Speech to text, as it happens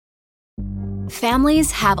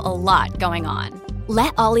Families have a lot going on.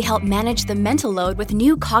 Let Ollie help manage the mental load with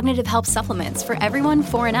new cognitive help supplements for everyone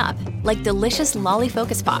 4 and up, like delicious Lolly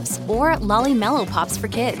Focus Pops or Lolly Mellow Pops for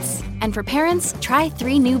kids. And for parents, try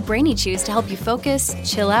 3 new Brainy Chews to help you focus,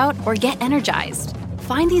 chill out, or get energized.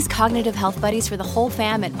 Find these cognitive health buddies for the whole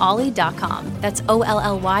fam at ollie.com. That's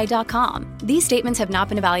OLLY.com. These statements have not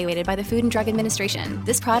been evaluated by the Food and Drug Administration.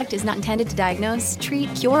 This product is not intended to diagnose,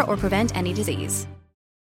 treat, cure, or prevent any disease.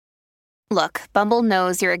 Look, Bumble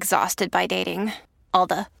knows you're exhausted by dating. All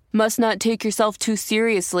the, must not take yourself too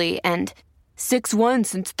seriously, and 6'1"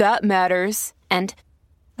 since that matters, and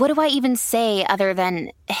what do I even say other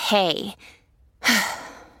than, hey?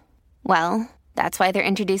 Well, that's why they're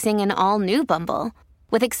introducing an all-new Bumble,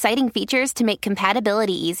 with exciting features to make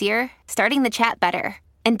compatibility easier, starting the chat better,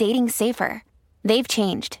 and dating safer. They've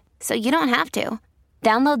changed, so you don't have to.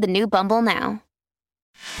 Download the new Bumble now.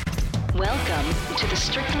 Welcome to the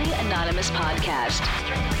Strictly Anonymous Podcast.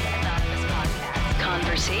 Strictly Anonymous Podcast.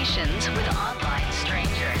 Conversations with online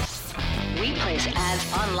strangers. We place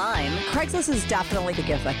ads online. Craigslist is definitely the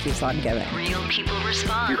gift that keeps on giving. Real people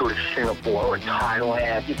respond. You go to Singapore or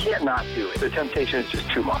Thailand. You can't not do it. The temptation is just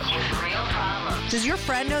too much. With real problems. Does your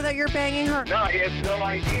friend know that you're banging her? No, he has no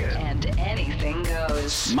idea. And anything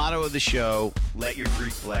goes. Motto of the show, let your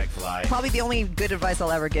Greek flag fly. Probably the only good advice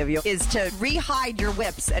I'll ever give you is to re-hide your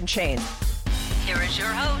whips and chains. Here is your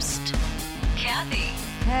host, Kathy.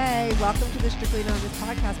 Hey, welcome to the Strictly Anonymous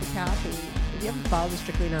Podcast with Kathy. If you haven't followed the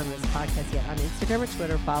Strictly Anonymous Podcast yet on Instagram or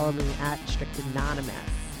Twitter, follow me at Strictly Anonymous.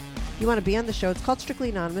 If you want to be on the show, it's called Strictly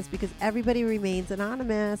Anonymous because everybody remains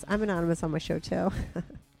anonymous. I'm anonymous on my show too.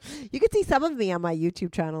 You can see some of me on my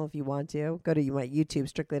YouTube channel if you want to. Go to my YouTube,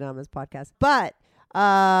 Strictly Anonymous Podcast. But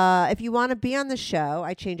if you want to be on the show,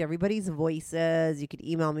 I change everybody's voices. You could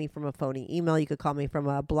email me from a phony email. You could call me from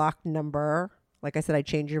a blocked number. Like I said, I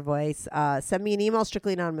change your voice. Send me an email,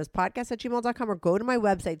 strictlyanonymouspodcast@gmail.com, or go to my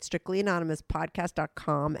website,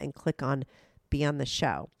 strictlyanonymouspodcast.com, and click on Be on the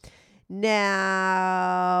Show.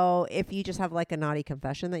 Now, if you just have like a naughty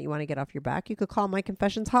confession that you want to get off your back, you could call my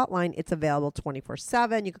confessions hotline. It's available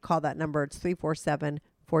 24/7. You could call that number. It's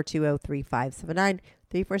 347-420-3579,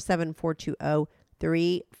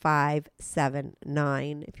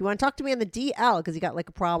 347-420-3579. If you want to talk to me on the DL because you got like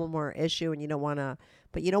a problem or issue and you don't want to,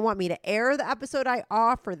 but you don't want me to air the episode, I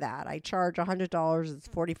offer that. I charge $100. It's a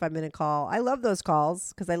 45-minute call. I love those calls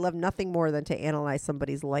because I love nothing more than to analyze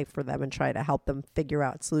somebody's life for them and try to help them figure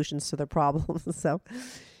out solutions to their problems. So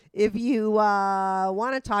if you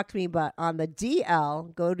want to talk to me, but on the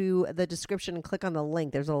DL, go to the description and click on the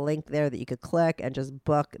link. There's a link there that you could click and just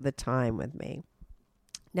book the time with me.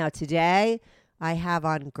 Now, today I have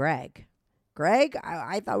on Greg. Greg,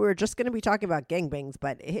 I thought we were just going to be talking about gangbangs,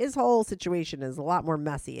 but his whole situation is a lot more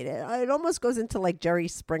messy. It almost goes into like Jerry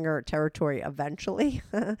Springer territory eventually,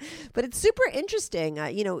 but it's super interesting.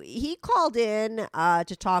 He called in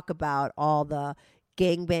to talk about all the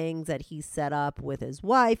gangbangs that he set up with his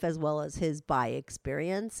wife, as well as his bi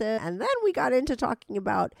experiences. And then we got into talking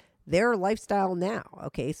about their lifestyle now.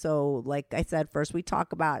 Okay, so like I said, first we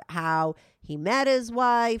talk about how he met his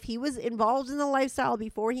wife. He was involved in the lifestyle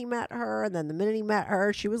before he met her, and then the minute he met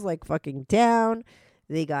her, she was like fucking down.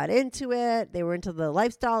 They got into it. They were into the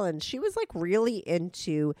lifestyle, and she was like really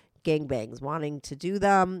into gangbangs, wanting to do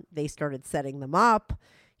them. They started setting them up.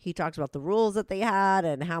 He talks about the rules that they had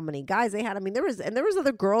and how many guys they had. I mean, there was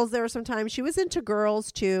other girls there sometimes. She was into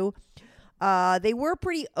girls too. They were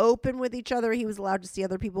pretty open with each other. He was allowed to see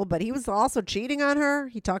other people, but he was also cheating on her.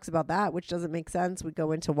 He talks about that, which doesn't make sense. We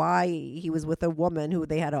go into why he was with a woman who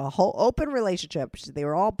they had a whole open relationship. They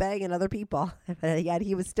were all banging other people. Yet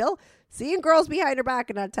he was still seeing girls behind her back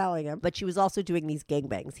and not telling him. But she was also doing these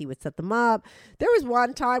gangbangs. He would set them up. There was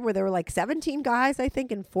one time where there were like 17 guys, I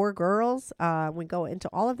think, and 4 girls. We go into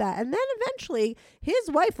all of that. And then eventually his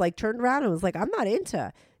wife like turned around and was like, I'm not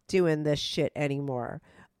into doing this shit anymore.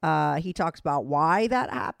 He talks about why that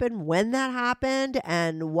happened, when that happened,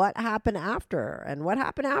 and what happened after. And what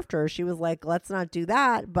happened after, she was like, let's not do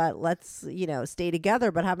that, but let's, stay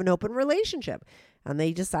together, but have an open relationship. And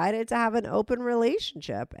they decided to have an open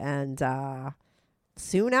relationship. And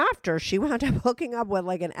soon after, she wound up hooking up with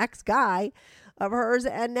like an ex-guy of hers,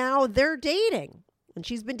 and now they're dating. And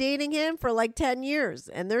she's been dating him for like 10 years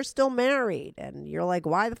and they're still married. And you're like,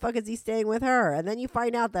 why the fuck is he staying with her? And then you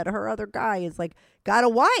find out that her other guy is like got a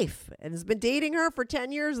wife and has been dating her for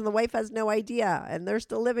 10 years and the wife has no idea and they're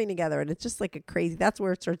still living together. And it's just like a crazy, that's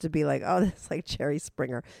where it starts to be like, oh, that's like Jerry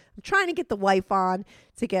Springer. I'm trying to get the wife on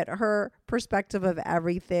to get her perspective of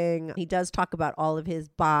everything. He does talk about all of his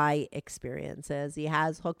bi experiences. He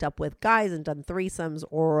has hooked up with guys and done threesomes,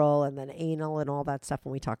 oral, and then anal and all that stuff.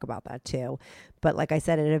 And we talk about that too. But like I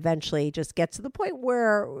said, it eventually just gets to the point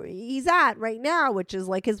where he's at right now, which is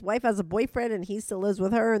like his wife has a boyfriend and he still lives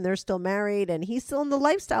with her and they're still married and he's still in the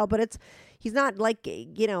lifestyle, but he's not like,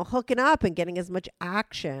 hooking up and getting as much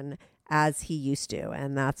action as he used to.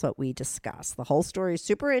 And that's what we discuss. The whole story is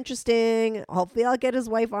super interesting. Hopefully I'll get his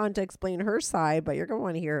wife on to explain her side, but you're going to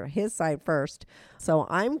want to hear his side first. So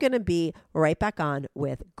I'm going to be right back on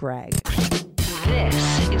with Greg.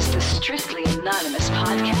 This is the Strictly Anonymous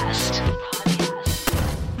podcast.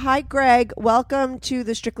 Hi, Greg. Welcome to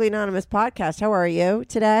the Strictly Anonymous podcast. How are you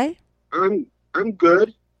today? I'm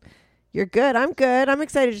good. You're good. I'm good. I'm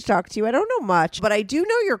excited to talk to you. I don't know much, but I do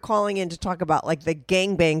know you're calling in to talk about like the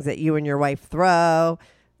gangbangs that you and your wife throw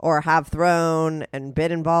or have thrown and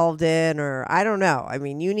been involved in, or I don't know. I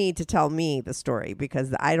mean, you need to tell me the story because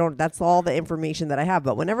that's all the information that I have.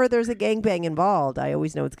 But whenever there's a gangbang involved, I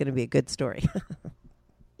always know it's going to be a good story.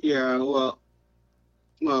 Yeah, well,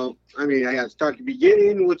 I mean, I got to start at the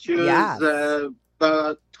beginning, which is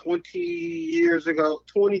about 23 years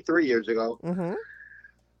ago. Mm-hmm.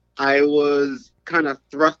 I was kind of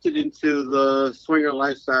thrusted into the swinger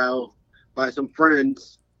lifestyle by some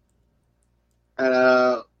friends at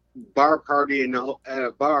a bar party at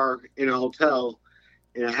a bar in a hotel,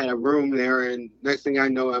 and I had a room there. And next thing I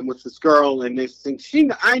know, I'm with this girl, and next thing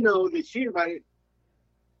I know that she invited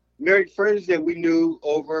married friends that we knew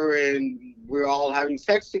over, and we're all having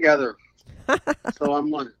sex together. So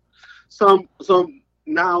I'm like, so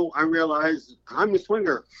now I realize I'm a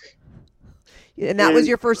swinger. And that was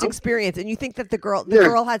your first experience. And you think that the girl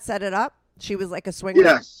had set it up? She was like a swinger?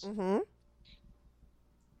 Yes. Mm-hmm.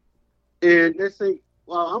 And this thing,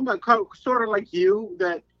 well, I'm like, sort of like you,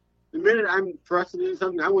 that the minute I'm thrusted into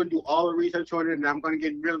something, I want to do all the research on it, and I'm going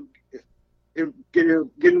to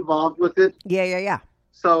get involved with it. Yeah.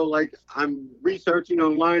 So, like, I'm researching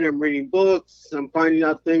online, I'm reading books, I'm finding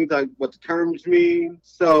out things like what the terms mean.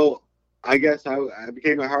 So, I guess I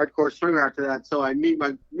became a hardcore swinger after that. So, I meet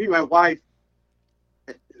my wife.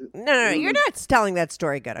 No, you're not telling that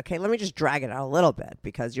story good. Okay, let me just drag it out a little bit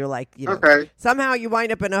because you're like, okay. Somehow you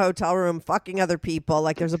wind up in a hotel room fucking other people.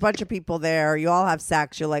 Like there's a bunch of people there. You all have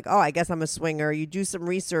sex. You're like, oh, I guess I'm a swinger. You do some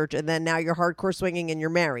research and then now you're hardcore swinging and you're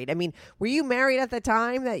married. I mean, were you married at the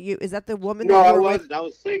time is that the woman? No, that I you were wasn't. with? I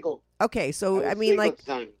was single. Okay, so I mean, like,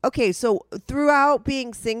 okay, so throughout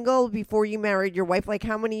being single before you married your wife, like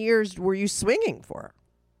how many years were you swinging for?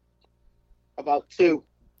 About 2.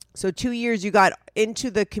 So 2 years you got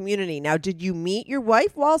into the community. Now, did you meet your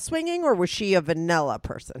wife while swinging or was she a vanilla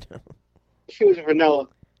person? She was a vanilla,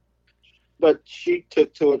 but she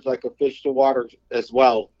took to it like a fish to water as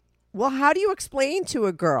well. Well, how do you explain to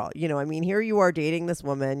a girl? I mean, here you are dating this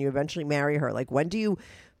woman. You eventually marry her. Like, when do you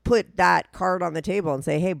put that card on the table and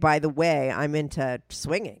say, hey, by the way, I'm into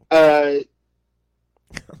swinging?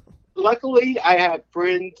 Luckily, I had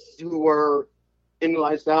friends who were in the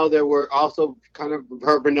lifestyle that were also kind of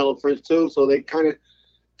her vanilla friends too, so they kind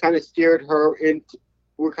of steered her into.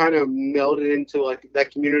 We're kind of melded into like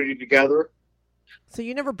that community together. So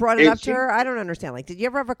you never brought it up to her? I don't understand. Like, did you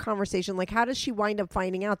ever have a conversation? Like, how does she wind up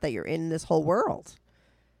finding out that you're in this whole world?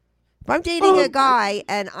 If I'm dating a guy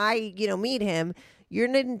and I, meet him, you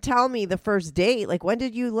didn't tell me the first date. Like, when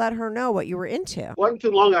did you let her know what you were into? Wasn't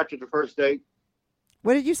too long after the first date.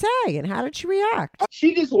 What did you say, and how did she react?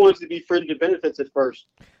 She just wanted to be friends with benefits at first.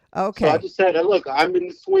 Okay. So I just said, look, I'm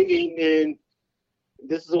into swinging, and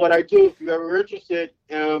this is what I do. If you're ever interested,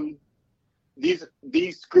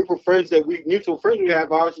 these group of friends mutual friends we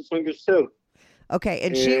have are also swingers too. Okay,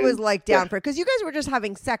 and she was like down for it because you guys were just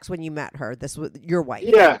having sex when you met her. This was your wife.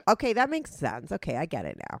 Yeah. Okay, that makes sense. Okay, I get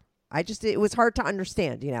it now. It was hard to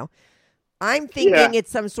understand, I'm thinking it's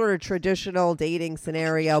some sort of traditional dating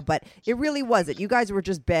scenario, but it really wasn't. You guys were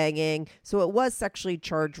just banging, so it was sexually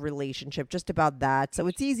charged relationship, just about that. So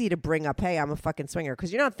it's easy to bring up, hey, I'm a fucking swinger,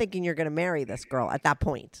 because you're not thinking you're going to marry this girl at that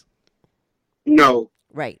point. No.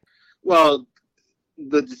 Right. Well,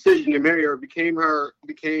 the decision to marry her became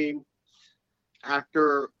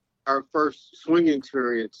after our first swinging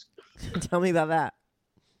experience. Tell me about that.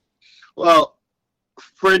 Well, a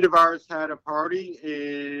friend of ours had a party,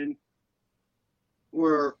 and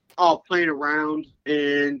we're all playing around,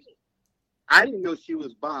 and I didn't know she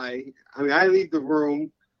was bi. I mean, I leave the room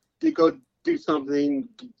to go do something,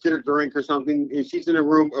 get a drink or something, and she's in a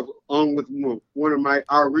room along with one of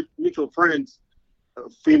our mutual friends,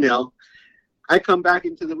 female. I come back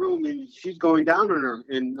into the room and she's going down on her,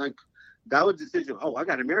 and like that was the decision. Oh, I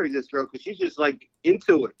got to marry this girl because she's just like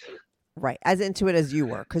into it. Right, as into it as you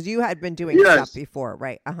were, because you had been doing Yes. stuff before,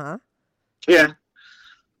 right? Yeah,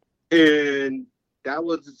 and that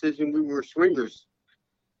was the decision. We were swingers.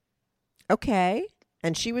 Okay,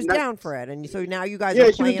 and she was Not- down for it, and so now you guys Yeah,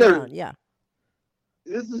 are she was playing down. around. Yeah,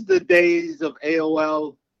 This is the days of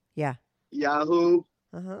AOL, yeah. Yahoo,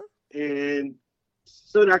 Uh-huh.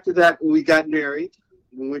 soon after that, we got married.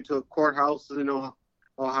 We went to a courthouse in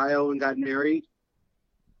Ohio and got married.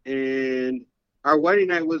 And our wedding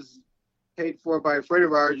night was paid for by a friend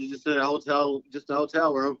of ours, just in a hotel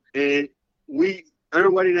room. And on our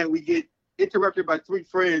wedding night, we get interrupted by three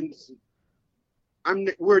friends.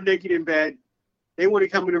 We're naked in bed. They want to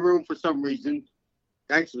come in the room for some reason.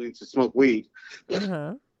 Actually, to smoke weed.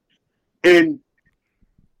 Uh-huh. And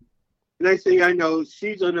next thing I know,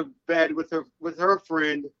 she's on the bed with her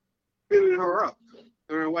friend, filling her up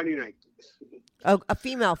on our wedding night. Oh, a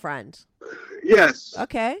female friend. Yes.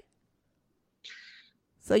 Okay.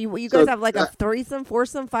 So you guys So, have like a threesome,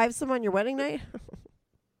 foursome, fivesome on your wedding night?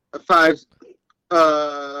 Fivesome.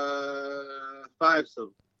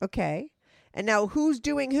 Okay. And now who's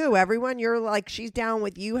doing who? Everyone? You're like, she's down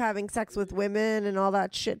with you having sex with women and all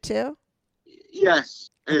that shit too? Yes.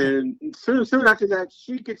 And soon after that,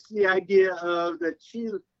 she gets the idea of that she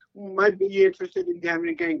might be interested in having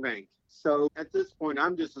a gangbang. So at this point,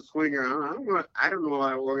 I'm just a swinger. I don't know how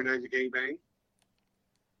to organize a gangbang.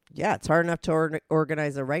 Yeah, it's hard enough to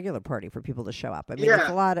organize a regular party for people to show up. I mean, Yeah. it's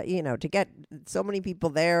a lot of, to get so many people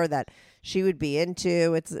there that she would be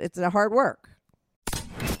into. It's a hard work.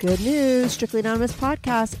 Good news. Strictly Anonymous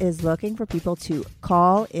Podcast is looking for people to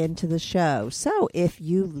call into the show. So if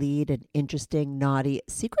you lead an interesting, naughty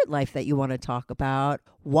secret life that you want to talk about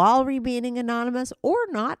while remaining anonymous or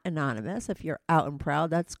not anonymous, if you're out and proud,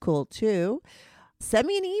 that's cool too. Send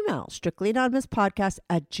me an email,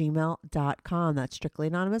 strictlyanonymouspodcast@gmail.com. That's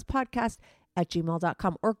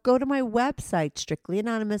strictlyanonymouspodcast@gmail.com. Or go to my website,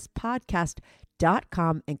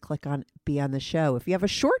 strictlyanonymouspodcast.com, and click on Be on the Show. If you have a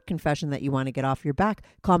short confession that you want to get off your back,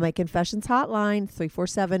 call my confessions hotline,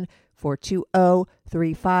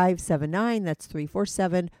 347-420-3579. That's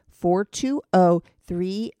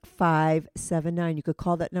 347-420-3579. You could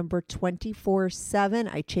call that number 24/7.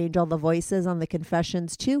 I change all the voices on the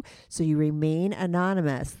confessions too, so you remain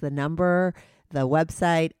anonymous. The number, the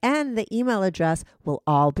website, and the email address will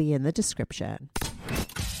all be in the description.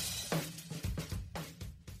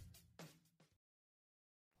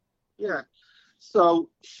 Yeah. So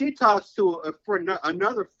she talks to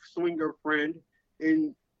another swinger friend,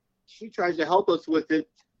 and she tries to help us with it,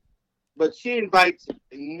 but she invites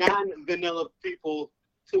non-vanilla people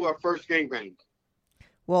to our first gangbang.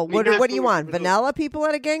 Well, what do you want? Vanilla people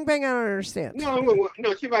at a gangbang? I don't understand. No.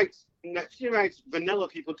 She invites vanilla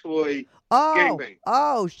people to a gangbang.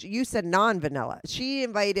 Oh, you said non-vanilla. She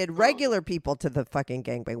invited regular people to the fucking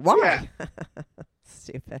gangbang. Why? Yeah.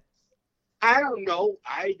 Stupid. I don't know.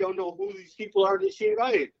 I don't know who these people are that she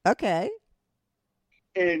invited. Okay.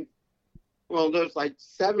 And, well, there's like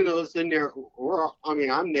 7 of us in there.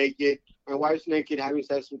 I'm naked. My wife's naked, having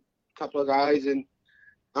sex with a couple of guys, and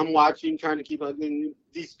I'm watching, trying to keep up. And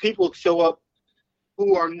these people show up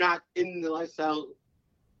who are not in the lifestyle,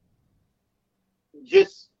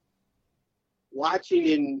 just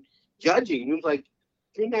watching and judging. It was like,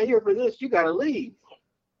 if you're not here for this, you got to leave.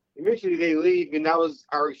 Eventually they leave, and that was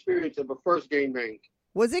our experience of a first gangbang.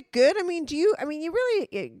 Was it good? I mean,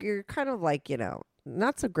 you're kind of like,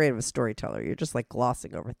 not so great of a storyteller. You're just like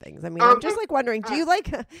glossing over things. I mean, I'm just like wondering,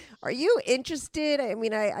 are you interested? I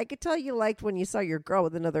mean, I could tell you liked when you saw your girl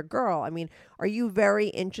with another girl. I mean, are you very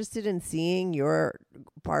interested in seeing your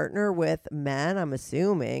partner with men? I'm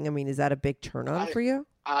assuming. I mean, is that a big turn on for you?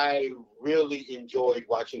 I really enjoyed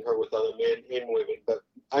watching her with other men and women, but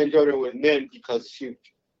I enjoyed her with men because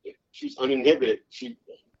she's uninhibited.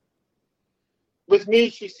 With me,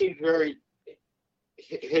 she seems very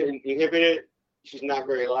inhibited. She's not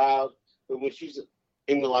very loud, but when she's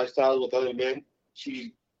in the lifestyle with other men,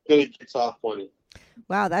 she really gets off on it.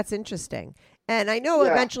 Wow, that's interesting. And I know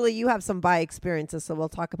eventually you have some bi experiences, so we'll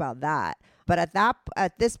talk about that. But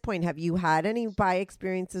at this point, have you had any bi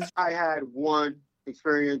experiences? I had one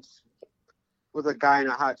experience with a guy in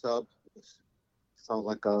a hot tub. Sounds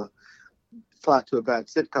like a plot to a bad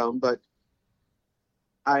sitcom, but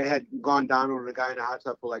I had gone down on a guy in a hot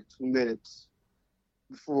tub for like 2 minutes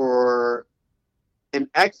before an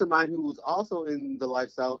ex of mine who was also in the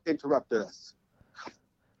lifestyle interrupted us.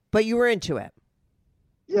 But you were into it?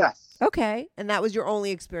 Yes. Okay. And that was your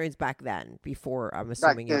only experience back then, before I'm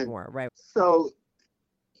assuming you had more, right? So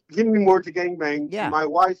getting me more to gangbangs. Yeah. My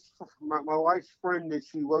wife's friend that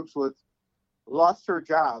she works with lost her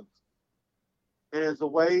job, and as a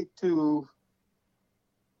way to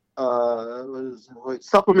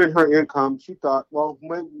supplement her income, she thought, well,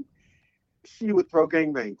 when she would throw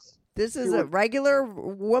gangbangs. This is a regular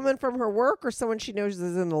woman from her work or someone she knows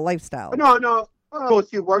is in the lifestyle? No. Well,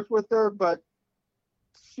 she worked with her, but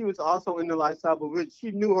she was also in the lifestyle. But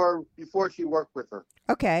she knew her before she worked with her.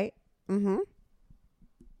 Okay. Mm-hmm.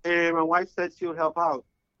 And my wife said she would help out.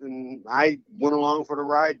 And I went along for the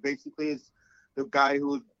ride, basically, as the guy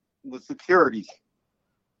who was security.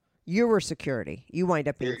 You were security. You wind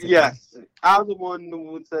up being security. Yes. I was the one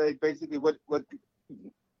who would say basically what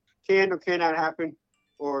can or cannot happen.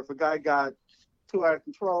 Or if a guy got too out of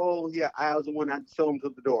control, I was the one that had to show him to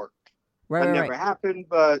the door. Right, that never happened,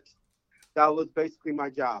 but that was basically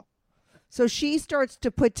my job. So she starts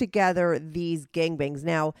to put together these gangbangs.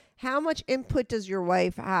 Now, how much input does your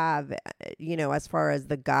wife have, as far as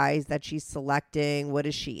the guys that she's selecting? What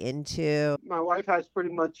is she into? My wife has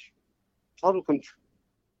pretty much total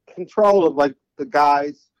control of, like, the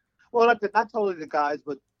guys. Well, not totally the guys,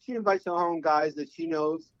 but she invites her own guys that she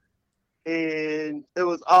knows. And it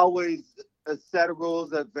was always a set of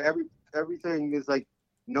rules that for everything is like,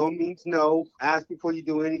 no means no. Ask before you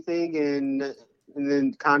do anything, and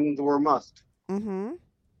then condoms were a must. Mm-hmm.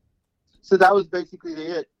 So that was basically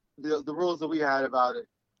it. The rules that we had about it.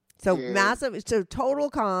 So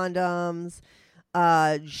total condoms.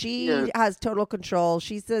 She has total control.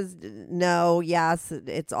 She says no, yes.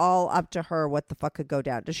 It's all up to her what the fuck could go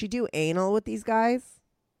down. Does she do anal with these guys?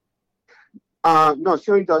 No,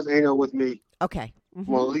 she only does anal with me. Okay.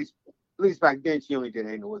 Mm-hmm. Well, at least back then she only did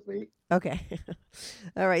anal with me. Okay.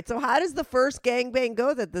 All right. So how does the first gangbang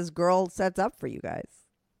go that this girl sets up for you guys?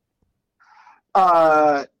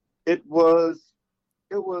 It was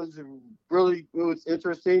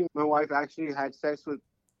interesting. My wife actually had sex with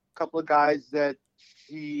a couple of guys that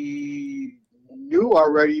she knew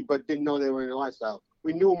already, but didn't know they were in the lifestyle.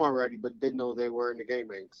 We knew them already, but didn't know they were in the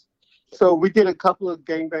gangbangs. So we did a couple of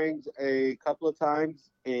gangbangs a couple of times,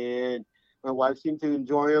 and my wife seemed to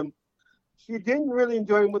enjoy them. She didn't really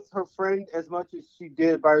enjoy them with her friend as much as she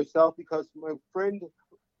did by herself because my friend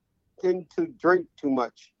tended to drink too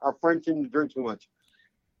much. Our friend tended to drink too much.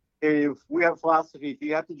 And if we have a philosophy, if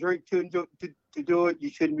you have to drink to do it, you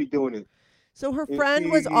shouldn't be doing it. So her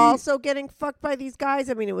friend was also getting fucked by these guys?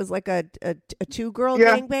 I mean, it was like a two-girl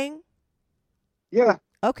gangbang? Yeah.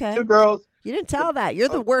 Okay. Two girls. You didn't tell that. You're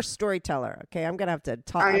the worst storyteller. Okay, I'm gonna have to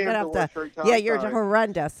talk. I'm gonna have to. Yeah, you're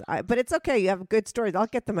horrendous. But it's okay. You have good stories. I'll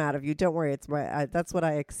get them out of you. Don't worry. It's that's what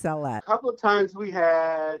I excel at. A couple of times we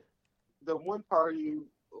had the one party.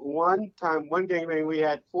 One gangbang, we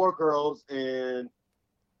had 4 girls and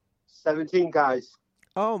 17 guys.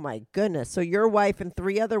 Oh my goodness! So your wife and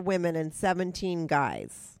 3 other women and 17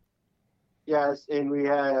 guys. Yes, and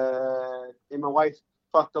my wife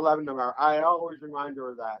fucked 11 of them. I always remind her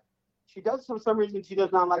of that. She does, for some reason, she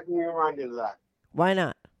does not like me reminded of that. Why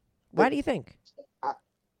not? Why do you think?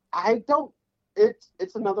 I don't.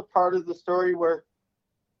 It's another part of the story where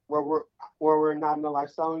we're not in the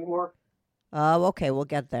lifestyle anymore. Oh, okay, we'll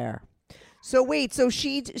get there. So wait,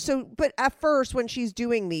 but at first when she's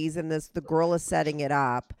doing these and the girl is setting it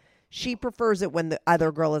up, she prefers it when the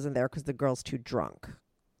other girl isn't there because the girl's too drunk.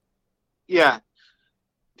 Yeah.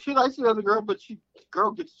 She likes the other girl, but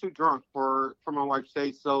girl gets too drunk for my wife's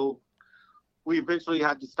sake, so we eventually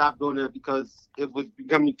had to stop doing it because it was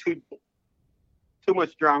becoming too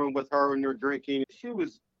much drama with her and her drinking.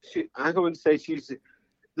 I wouldn't say she's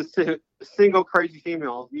the single crazy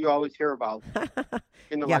female you always hear about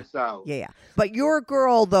in the lifestyle. Yeah. But your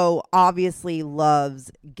girl, though, obviously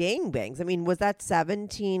loves gangbangs. I mean, was that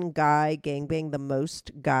 17 guy gangbang the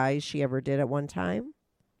most guys she ever did at one time?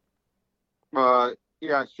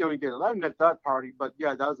 Yeah, she only did 11 at that party, but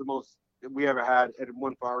yeah, that was the most we ever had at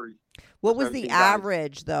one party. What was the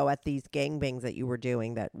average, though, at these gangbangs that you were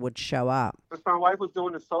doing that would show up? If my wife was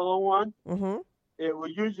doing a solo one, it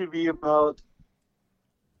would usually be about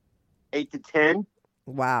 8 to 10.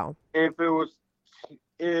 Wow. If it was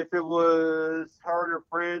her and her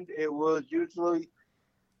friend, it was usually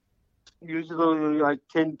like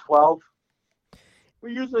 10, 12.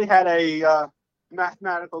 We usually had a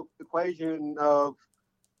mathematical equation of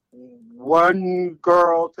 1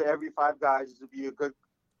 girl to every 5 guys would be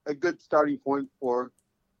a good starting point for,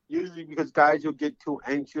 usually because guys will get too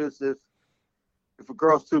anxious if a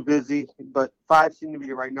girl's too busy, but 5 seemed to be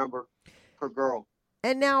the right number per girl.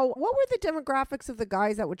 And now, what were the demographics of the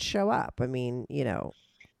guys that would show up? I mean,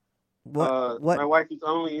 what? My wife is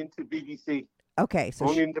only into BBC. Okay, so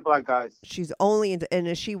only into black guys. She's only into, and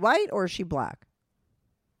is she white or is she black?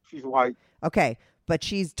 She's white. Okay, but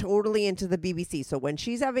she's totally into the BBC. So when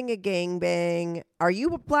she's having a gangbang, are you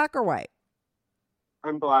black or white?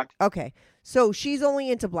 I'm black. Okay, so she's only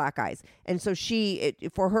into black guys, and so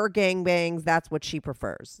for her gangbangs, that's what she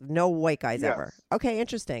prefers. No white guys Yes. ever. Okay,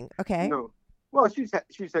 interesting. Okay, No. Well, she's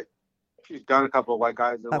done a couple of white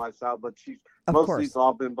guys in lifestyle, but she's of mostly course. it's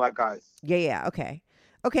all been black guys. Yeah.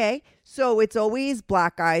 Okay. So it's always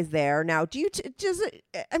black guys there. Now, do you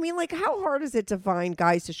I mean, like, how hard is it to find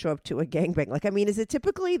guys to show up to a gangbang? Like, I mean, is it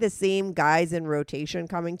typically the same guys in rotation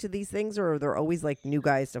coming to these things, or are there always like new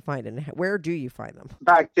guys to find? And where do you find them?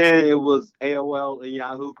 Back then, it was AOL and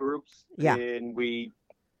Yahoo groups. Yeah.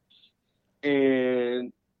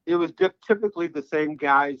 And it was typically the same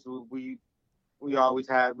guys we always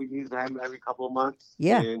had. We used to have them every couple of months.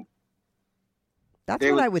 Yeah. And That's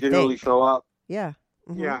they what I would would generally think. show up. Yeah.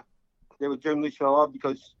 Mhm. Yeah. They would generally show up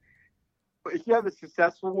because if you have a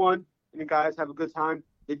successful one and the guys have a good time,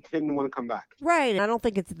 they tend to want to come back. Right. I don't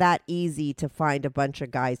think it's that easy to find a bunch of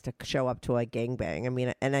guys to show up to a gangbang. I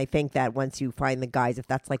mean, and I think that once you find the guys, if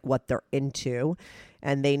that's like what they're into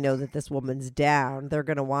and they know that this woman's down, they're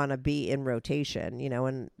going to want to be in rotation,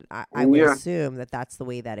 and I would assume that that's the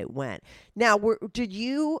way that it went. Now, did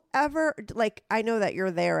you ever, like, I know that you're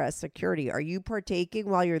there as security. Are you partaking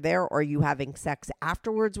while you're there, or are you having sex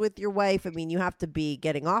afterwards with your wife? I mean, you have to be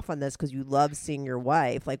getting off on this because you love seeing your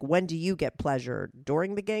wife. Like, when do you get pleasure?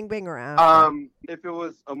 During the gangbang or after? If it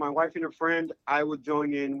was my wife and a friend, I would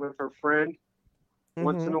join in with her friend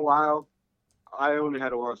once Mm-hmm. in a while. I only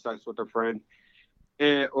had oral sex with her friend.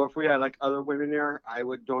 Or if we had like other women there, I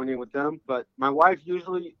would join in with them. But my wife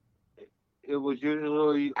it was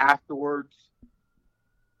usually afterwards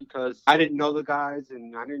because I didn't know the guys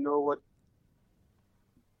and I didn't know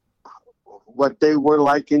what they were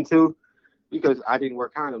like into because I didn't wear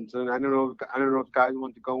condoms and I don't know if guys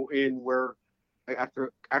want to go in where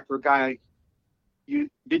after a guy you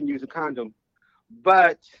didn't use a condom.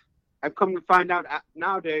 But I've come to find out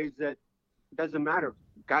nowadays that it doesn't matter.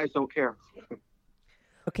 Guys don't care.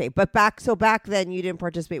 Okay, but back then you didn't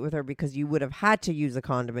participate with her because you would have had to use a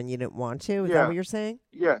condom and you didn't want to. Is that what you're saying?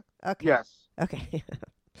 Yeah. Okay. Yes. Okay.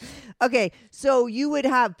 Okay. So you would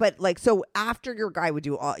have, but like, so after your girl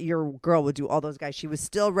would do all those guys, she was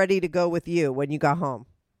still ready to go with you when you got home.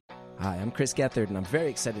 Hi, I'm Chris Gethard, and I'm very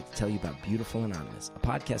excited to tell you about Beautiful Anonymous, a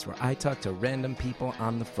podcast where I talk to random people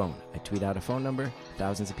on the phone. I tweet out a phone number,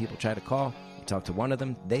 thousands of people try to call. You talk to one of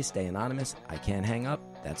them, they stay anonymous. I can't hang up.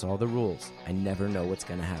 That's all the rules. I never know what's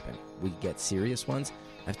going to happen. We get serious ones.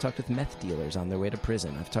 I've talked with meth dealers on their way to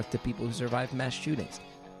prison. I've talked to people who survived mass shootings.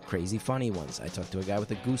 Crazy funny ones. I talked to a guy with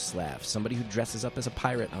a goose laugh, somebody who dresses up as a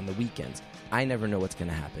pirate on the weekends. I never know what's going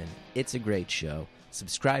to happen. It's a great show.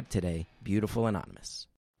 Subscribe today, Beautiful Anonymous.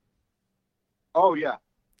 Oh yeah,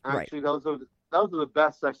 actually, those are the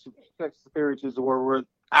best sex experiences where we're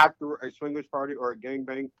after a swingers party or a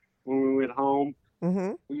gangbang. When we went home,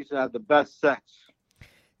 Mm-hmm. we used to have the best sex.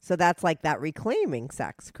 So that's like that reclaiming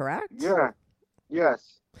sex, correct? Yeah.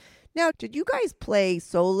 Yes. Now, did you guys play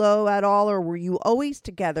solo at all, or were you always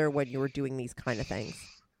together when you were doing these kind of things?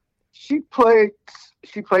 She played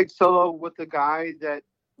solo with the guy that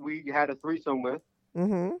we had a threesome with.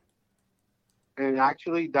 Mm-hmm. And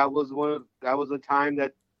actually, that was a time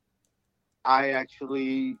that I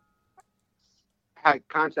actually had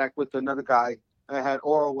contact with another guy. I had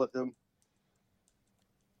oral with him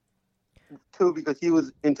too because he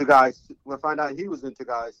was into guys. I found out he was into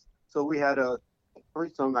guys, so we had a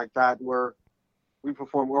threesome like that where we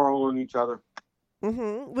performed oral on each other.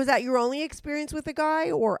 Mm-hmm. Was that your only experience with a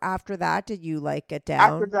guy, or after that did you like get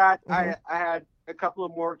down? After that, Mhm. I had a couple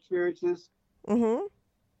of more experiences, Mm-hmm.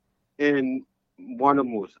 and one of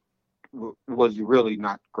them was really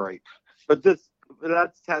not great. But that's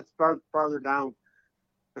farther down.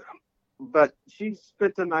 But she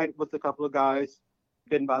spent the night with a couple of guys.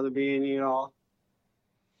 Didn't bother me any at all.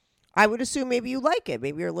 I would assume maybe you like it.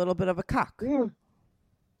 Maybe you're a little bit of a cuck.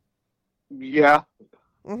 Yeah.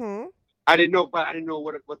 Mm-hmm. I didn't know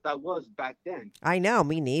what that was back then. I know,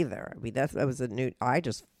 me neither. I mean, that was I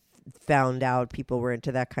just found out people were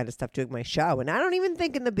into that kind of stuff doing my show. And I don't even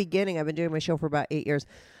think in the beginning, I've been doing my show for about 8 years.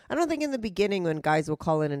 I don't think in the beginning when guys will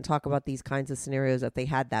call in and talk about these kinds of scenarios that they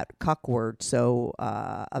had that cuck word so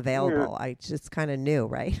available. Yeah. I just kind of knew,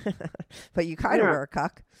 right? But you kind of were a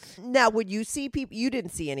cuck. Now, would you see people? You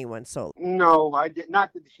didn't see anyone solo. No, I did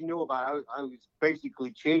not that she knew about it. I was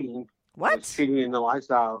basically cheating. What? I was cheating in the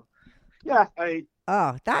lifestyle. Yeah,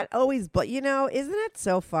 Oh, that always, but isn't it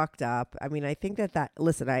so fucked up? I mean, I think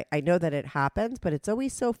listen, I know that it happens, but it's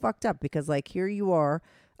always so fucked up because like here you are,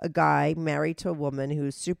 a guy married to a woman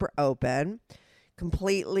who's super open,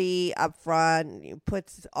 completely upfront,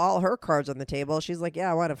 puts all her cards on the table. She's like,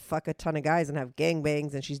 yeah, I want to fuck a ton of guys and have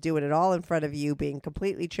gangbangs, and she's doing it all in front of you, being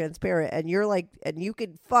completely transparent. And you're like, and you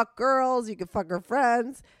could fuck girls, you could fuck her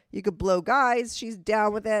friends, you could blow guys. She's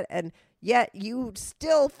down with it, and yet you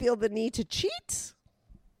still feel the need to cheat.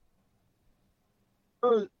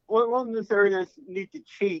 Well, it wasn't necessarily a need to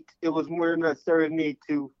cheat. It was more necessary need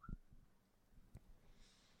to.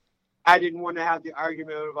 I didn't want to have the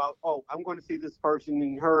argument about, oh, I'm going to see this person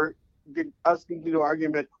and us can do the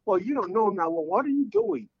argument. Well, you don't know him now. Well, what are you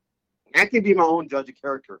doing? I can be my own judge of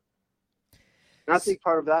character. And I think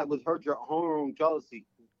part of that was her own jealousy.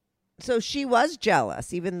 So she was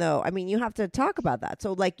jealous, even though, I mean, you have to talk about that.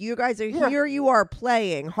 So, like, you guys are here, you are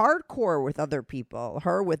playing hardcore with other people,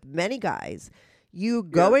 her with many guys. You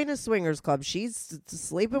going to swingers club. She's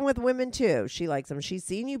sleeping with women too. She likes them. She's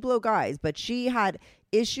seen you blow guys, but she had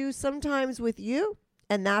issues sometimes with you,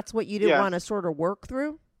 and that's what you didn't want to sort of work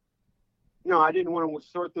through? No, I didn't want to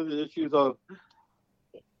sort through the issues of.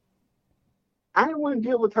 I didn't want to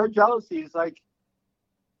deal with her jealousies. Like,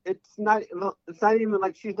 it's not even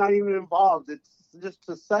like she's not even involved. It's just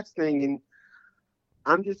a sex thing, and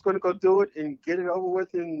I'm just going to go do it and get it over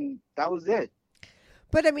with, and that was it.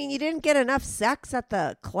 But, I mean, you didn't get enough sex at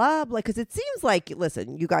the club? Like, because it seems like,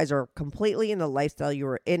 listen, you guys are completely in the lifestyle. You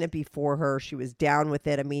were in it before her. She was down with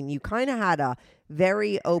it. I mean, you kind of had a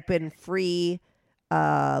very open, free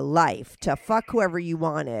life to fuck whoever you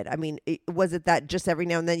wanted. I mean, was it that just every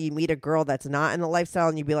now and then you meet a girl that's not in the lifestyle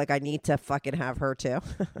and you'd be like, I need to fucking have her too?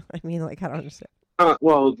 I mean, like, I don't understand.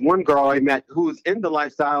 Well, one girl I met who was in the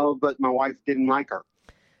lifestyle, but my wife didn't like her.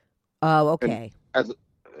 Oh, okay.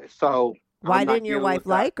 So... Why didn't your wife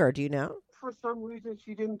like her? Do you know? For some reason,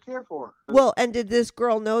 she didn't care for her. Well, and did this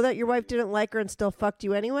girl know that your wife didn't like her and still fucked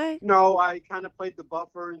you anyway? No, I kind of played the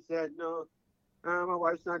buffer and said, no, my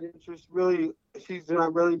wife's not interested. Really, she's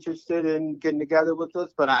not really interested in getting together with us,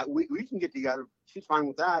 but we can get together. She's fine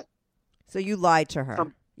with that. So you lied to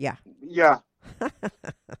her? Yeah. Yeah.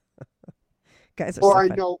 Guys are or so I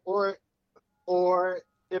funny. know, or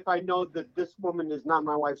if I know that this woman is not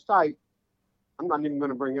my wife's type, I'm not even going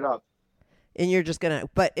to bring it up. And you're just gonna,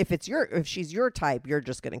 but if she's your type, you're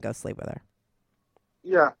just gonna go sleep with her.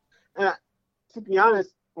 Yeah, and to be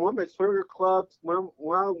honest, when we swinger clubs, when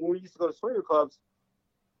we used to go to swinger clubs,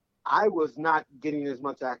 I was not getting as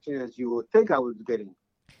much action as you would think I was getting.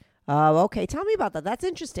 Oh, okay. Tell me about that. That's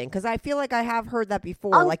interesting because I feel like I have heard that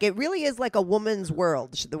before. Like it really is like a woman's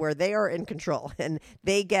world where they are in control and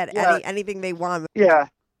they get anything they want. Yeah,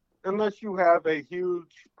 unless you have a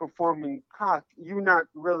huge performing cock, you're not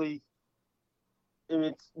really. I mean,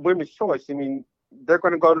 it's women's choice. I mean, they're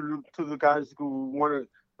going to go to the guys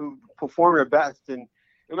who perform their best, and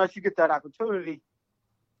unless you get that opportunity,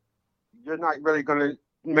 you're not really going to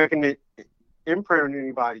make an imprint on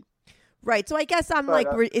anybody. Right. So I guess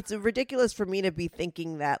it's ridiculous for me to be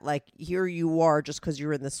thinking that like here you are just because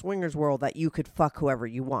you're in the swingers world that you could fuck whoever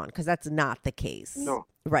you want because that's not the case. No.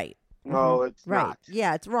 Right. No, it's not.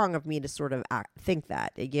 Yeah, it's wrong of me to sort of think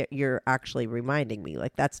that. You're actually reminding me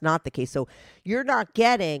like that's not the case. So you're not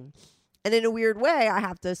getting, and in a weird way, I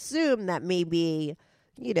have to assume that maybe,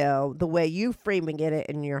 you know, the way you framing it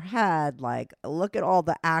in your head, like look at all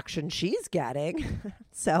the action she's getting.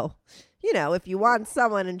 So, you know, if you want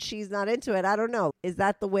someone and she's not into it, I don't know. Is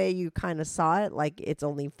that the way you kind of saw it? Like it's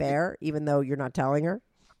only fair, even though you're not telling her?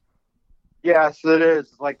 Yes, it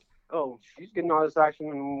is. Like, oh, she's getting all this action,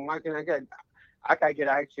 and why can't I get? I gotta get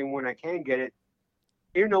action when I can get it.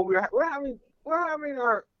 You know, we have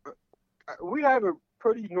a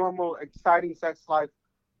pretty normal, exciting sex life,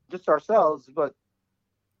 just ourselves. But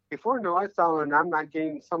if we're in the lifestyle and I'm not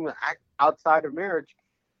getting something outside of marriage,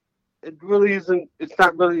 it really isn't. It's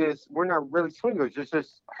not really. We're not really swingers. It's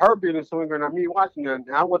just her being a swinger and me watching her. And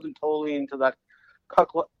I wasn't totally into that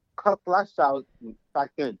cuck lifestyle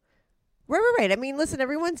back then. Right. I mean, listen,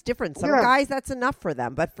 everyone's different. Some guys, that's enough for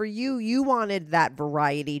them. But for you, you wanted that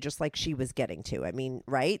variety just like she was getting to. I mean,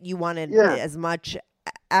 right? You wanted as much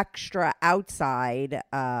extra outside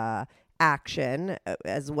action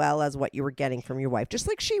as well as what you were getting from your wife, just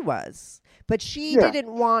like she was. But she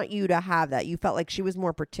didn't want you to have that. You felt like she was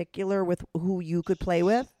more particular with who you could play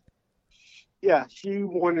with? Yeah, she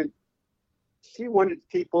wanted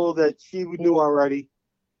people that she knew already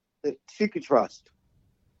that she could trust.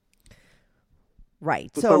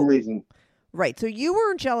 Right. For some reason. Right. So you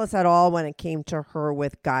weren't jealous at all when it came to her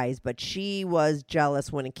with guys, but she was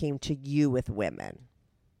jealous when it came to you with women.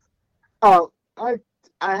 Oh, I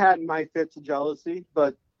had my fits of jealousy,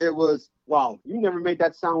 but it was, wow, you never made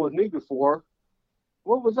that sound with me before.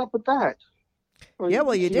 What was up with that? Well,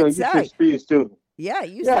 you did say. Be a student. Yeah,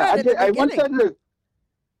 you said at the beginning.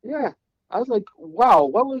 Yeah. I was like, wow,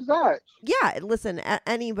 what was that? Yeah, listen,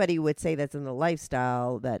 anybody would say that's in the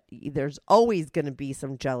lifestyle that there's always going to be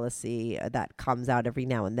some jealousy that comes out every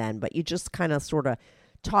now and then, but you just kind of sort of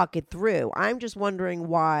talk it through. I'm just wondering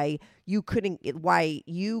why you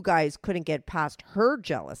guys couldn't get past her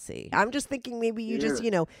jealousy. I'm just thinking maybe you just,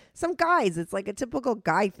 some guys, it's like a typical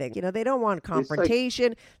guy thing. They don't want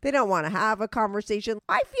confrontation. They don't want to have a conversation.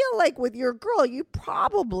 I feel like with your girl, you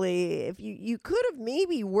probably, if you could have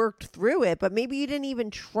maybe worked through it, but maybe you didn't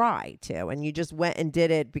even try to, and you just went and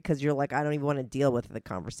did it because you're like, I don't even want to deal with the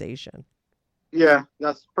conversation. Yeah,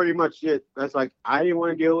 that's pretty much it. That's like, I didn't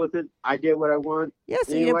want to deal with it. I did what I want. Yeah,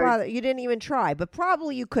 so you didn't bother. You didn't even try, but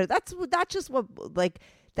probably you could. That's just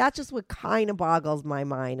what kind of boggles my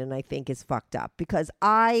mind, and I think is fucked up because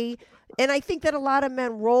I think that a lot of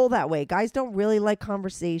men roll that way. Guys don't really like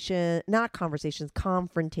confrontations.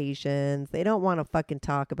 They don't want to fucking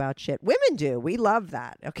talk about shit. Women do. We love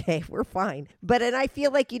that. Okay, we're fine. And I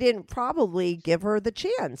feel like you didn't probably give her the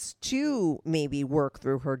chance to maybe work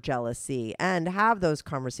through her jealousy and have those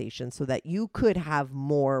conversations so that you could have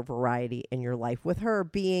more variety in your life with her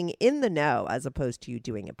being in the know as opposed to you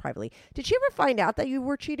doing it privately. Did she ever find out that you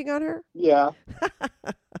were cheating on her? Yeah,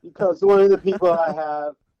 because one of the people I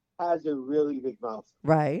have has a really big mouth.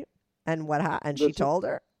 Right. And what happened? And she told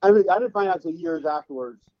her? I mean, I didn't find out until years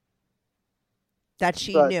afterwards. That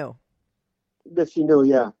she knew? That she knew,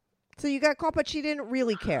 yeah. So you got caught, but she didn't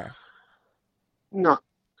really care? No,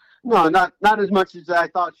 not as much as I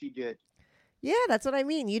thought she did. Yeah, that's what I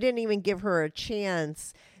mean. You didn't even give her a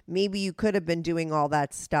chance. Maybe you could have been doing all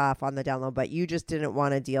that stuff on the download, but you just didn't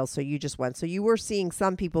want to deal, so you just went. So you were seeing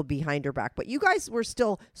some people behind her back, but you guys were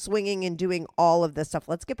still swinging and doing all of this stuff.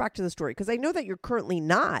 Let's get back to the story, because I know that you're currently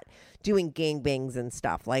not doing gangbangs and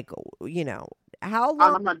stuff. Like, how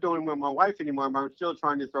long? I'm not doing it with my wife anymore, but I'm still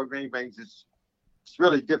trying to throw gangbangs. It's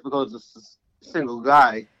really difficult as a single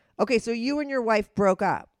guy. Okay, so you and your wife broke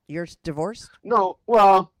up. You're divorced? No,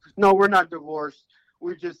 we're not divorced.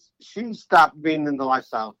 She stopped being in the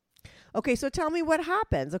lifestyle. Okay, so tell me what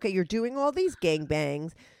happens. Okay, you're doing all these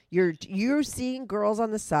gangbangs. You're seeing girls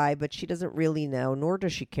on the side, but she doesn't really know, nor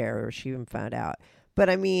does she care, or she even found out. But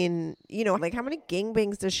I mean, like how many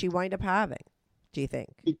gangbangs does she wind up having, do you think?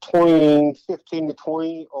 Between 15 to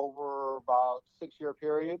 20 over about 6-year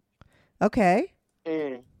period. Okay.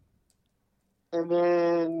 And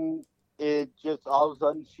then it just all of a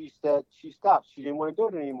sudden she said she stopped. She didn't want to do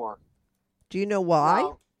it anymore. Do you know why?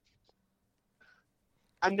 Now,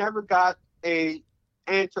 I never got a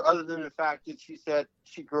answer other than the fact that she said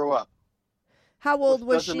she grew up. How old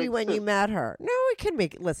was she when you met her? No,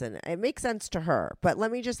 it makes sense to her. But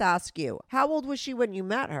let me just ask you, how old was she when you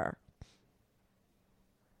met her?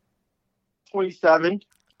 27.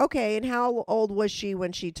 Okay, and how old was she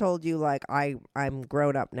when she told you, like, I'm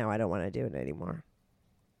grown up now, I don't want to do it anymore?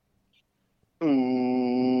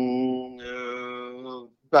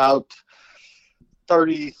 About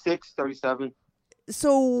 36, 37.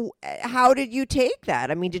 So how did you take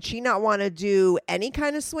that? I mean, did she not want to do any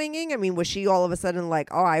kind of swinging? I mean, was she all of a sudden like,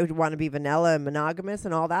 oh, I would want to be vanilla and monogamous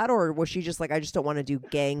and all that? Or was she just like, I just don't want to do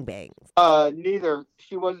gangbangs? Neither.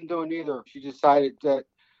 She wasn't doing neither. She decided that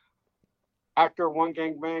after one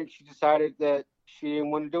gangbang, she decided that she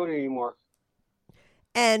didn't want to do it anymore.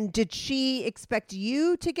 And did she expect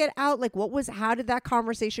you to get out? Like, how did that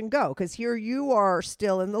conversation go? Because here you are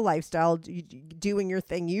still in the lifestyle, doing your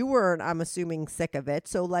thing. You weren't, I'm assuming, sick of it.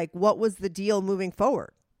 So, like, what was the deal moving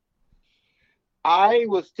forward? I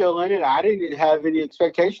was still in it. I didn't have any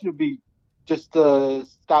expectation to be just to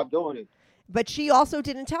stop doing it. But she also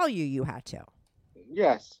didn't tell you had to.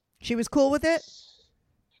 Yes. She was cool with it?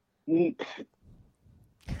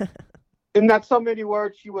 In not so many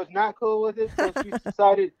words, she was not cool with it.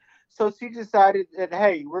 So she decided that,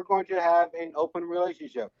 hey, we're going to have an open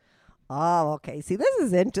relationship. Oh, okay. See,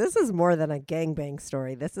 this is more than a gangbang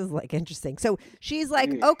story. This is like interesting. So she's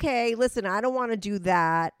like, okay, listen, I don't want to do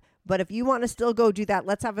that. But if you want to still go do that,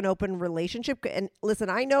 let's have an open relationship. And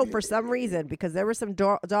listen, I know for some reason, because there were some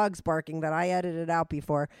dogs barking that I edited out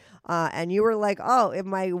before. And you were like, oh, if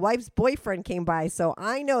my wife's boyfriend came by. So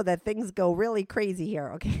I know that things go really crazy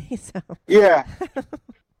here. Okay. So yeah.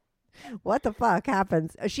 What the fuck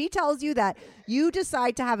happens? She tells you that you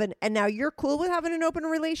decide to have and now you're cool with having an open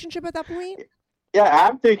relationship at that point? Yeah,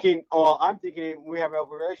 I'm thinking we have an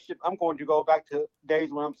open relationship. I'm going to go back to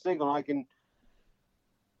days when I'm single.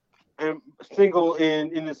 I'm single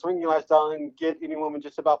in the swinging lifestyle and get any woman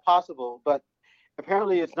just about possible. But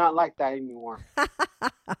apparently it's not like that anymore.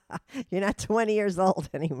 You're not 20 years old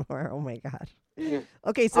anymore. Oh, my God. Yeah.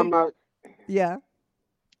 Okay, so... I'm not... Yeah.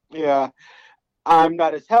 Yeah. I'm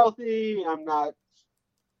not as healthy. I'm not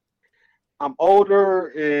I'm older,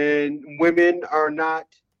 and women are not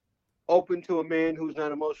open to a man who's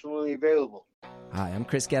not emotionally available. Hi, I'm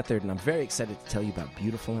Chris Gethard, and I'm very excited to tell you about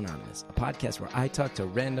Beautiful Anonymous, a podcast where I talk to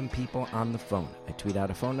random people on the phone. I tweet out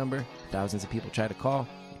a phone number, thousands of people try to call.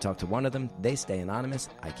 You talk to one of them, they stay anonymous.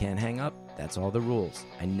 I can't hang up. That's all the rules.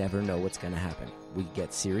 I never know what's going to happen. We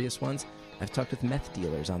get serious ones. I've talked with meth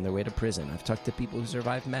dealers on their way to prison. I've talked to people who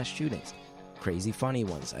survived mass shootings. Crazy funny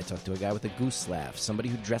ones. I talked to a guy with a goose laugh, somebody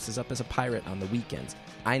who dresses up as a pirate on the weekends.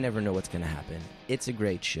 I never know what's going to happen. It's a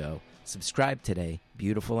great show. Subscribe today,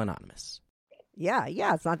 Beautiful Anonymous. Yeah,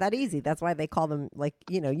 it's not that easy. That's why they call them, like,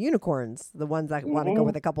 unicorns, the ones that want to go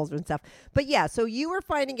with the couples and stuff. But yeah, so you were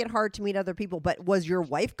finding it hard to meet other people, but was your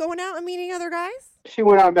wife going out and meeting other guys? She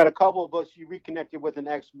went out and met a couple, but she reconnected with an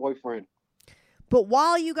ex-boyfriend. But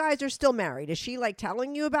while you guys are still married, is she like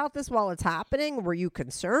telling you about this while it's happening? Were you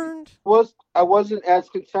concerned? I wasn't as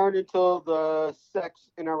concerned until the sex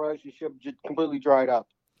in our relationship just completely dried up.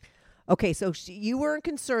 Okay, so you weren't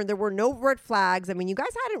concerned. There were no red flags. I mean, you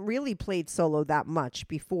guys hadn't really played solo that much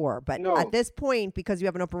before. But at this point, because you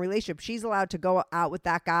have an open relationship, she's allowed to go out with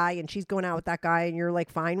that guy, and she's going out with that guy, and you're like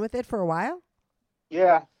fine with it for a while?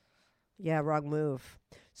 Yeah. Yeah, wrong move.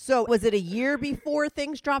 So was it a year before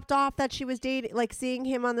things dropped off that she was dating, like seeing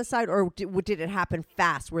him on the side? Or did it happen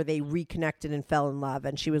fast where they reconnected and fell in love,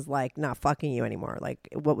 and she was like, not fucking you anymore? Like,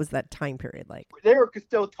 what was that time period like? They were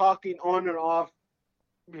still talking on and off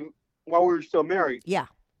while we were still married. Yeah.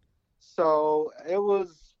 So it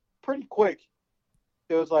was pretty quick.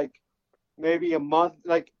 It was like maybe a month.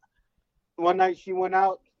 Like one night she went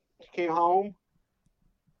out, she came home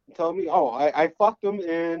and told me, I fucked him,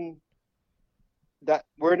 and that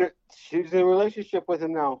she's in a relationship with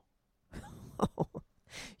him now.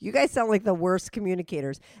 You guys sound like the worst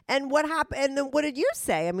communicators. And what happened? And then what did you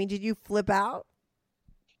say? I mean, did you flip out?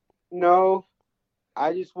 No.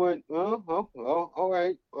 I just went, all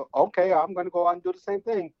right. Okay, I'm going to go out and do the same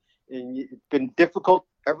thing. And it's been difficult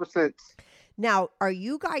ever since. Now, are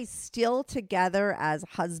you guys still together as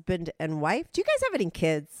husband and wife? Do you guys have any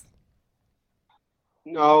kids?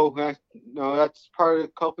 No, that's part of the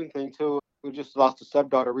coping thing, too. We just lost a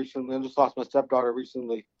stepdaughter recently. I just lost my stepdaughter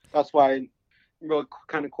recently. That's why I'm really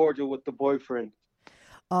kind of cordial with the boyfriend.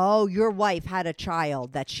 Oh, your wife had a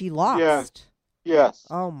child that she lost. Yeah. Yes.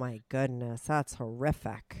 Oh, my goodness. That's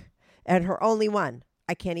horrific. And her only one.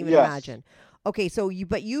 I can't even imagine. Okay, so you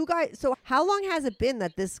guys, so how long has it been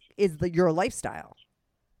that this is your lifestyle?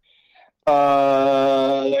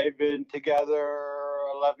 They've been together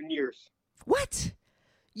 11 years. What?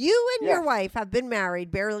 You and your wife have been married,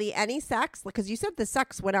 barely any sex? Because you said the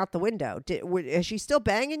sex went out the window. Is she still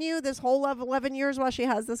banging you this whole 11 years while she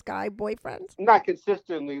has this guy boyfriend? Not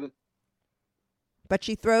consistently. But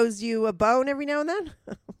she throws you a bone every now and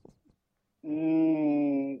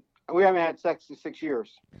then? We haven't had sex in 6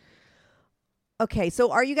 years. Okay,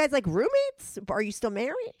 so are you guys like roommates? Are you still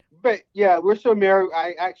married? But yeah, we're still married.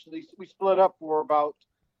 We split up for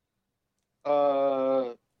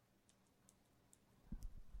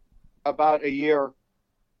about a year.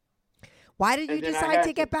 Why did you decide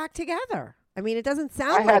to get back together? I mean, it doesn't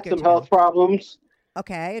sound like I had some health problems.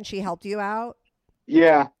 Okay, and she helped you out?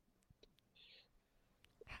 Yeah.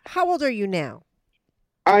 How old are you now?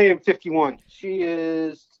 I am 51. She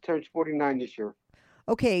turned 49 this year.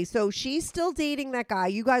 Okay, so she's still dating that guy.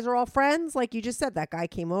 You guys are all friends? Like you just said, that guy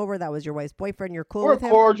came over. That was your wife's boyfriend. You're cool with him?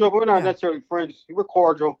 We're cordial. We're not necessarily friends. We're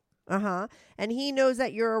cordial. Uh-huh. And he knows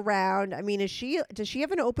that you're around. I mean, does she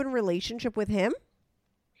have an open relationship with him?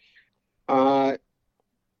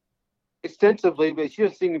 Extensively, but she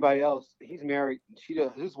doesn't see anybody else. He's married.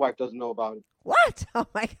 His wife doesn't know about it. What? Oh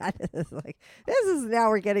my God! This is now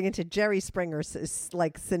we're getting into Jerry Springer's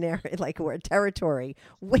like scenario, like we're territory.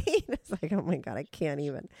 Wait, it's like, oh my God, I can't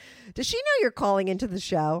even. Does she know you're calling into the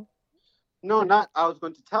show? No, not. I was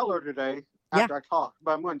going to tell her today after I talked,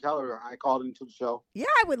 but I'm going to tell her I called into the show. Yeah,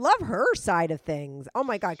 I would love her side of things. Oh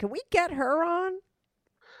my God, can we get her on?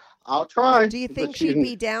 I'll try. Do you think she'd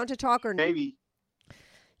be down to talk or maybe?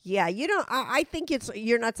 Yeah, I think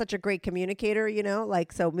you're not such a great communicator,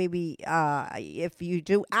 like, so maybe if you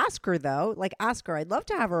do ask her though, ask her. I'd love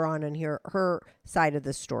to have her on and hear her side of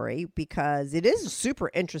the story because it is super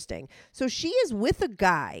interesting. So she is with a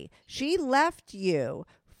guy. She left you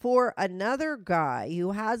for another guy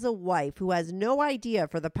who has a wife who has no idea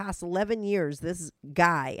for the past 11 years this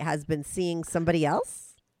guy has been seeing somebody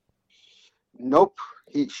else? Nope.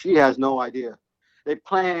 She has no idea. They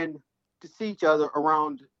plan to see each other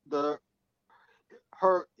around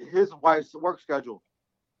his wife's work schedule.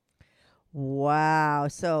 Wow.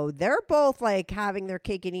 So they're both like having their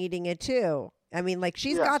cake and eating it too. I mean, like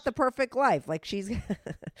she's Yes. got the perfect life. Like she's,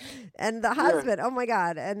 and the husband, oh my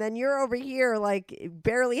God. And then you're over here like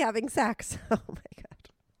barely having sex. Oh my God.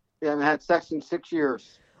 We haven't had sex in 6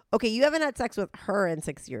 years. Okay, you haven't had sex with her in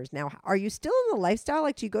 6 years. Now, are you still in the lifestyle?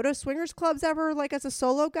 Like, do you go to swingers clubs ever, like as a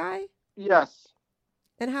solo guy? Yes.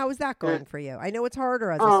 And how is that going for you? I know it's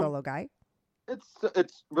harder as a solo guy.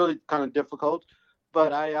 It's really kind of difficult,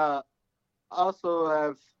 but I also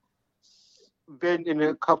have been in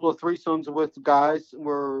a couple of threesomes with guys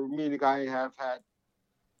where me and a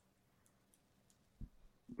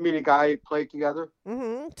guy played together.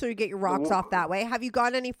 Mm-hmm. So you get your rocks off that way. Have you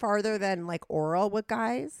gone any farther than like oral with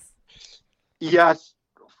guys? Yes,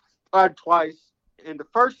 twice. And the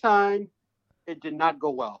first time, it did not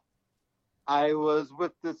go well. I was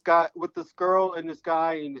with this girl, and this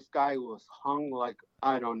guy was hung like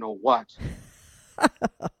I don't know what.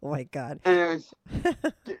 Oh my God! And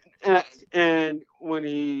and when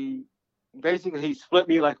he split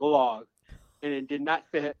me like a log, and it did not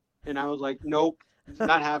fit, and I was like, nope, it's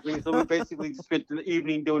not happening. So we basically spent the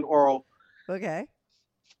evening doing oral. Okay.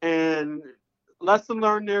 And lesson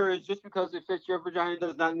learned there is just because it fits your vagina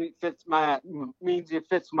does not mean means it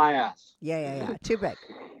fits my ass. Yeah. Too big.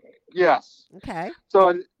 Yes. Okay.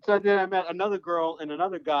 So then I met another girl and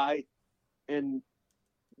another guy, and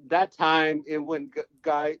that time it went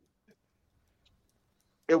guy.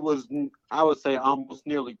 It was, I would say, almost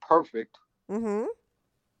nearly perfect. Mm-hmm.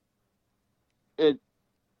 It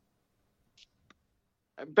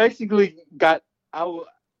basically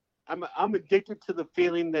I'm addicted to the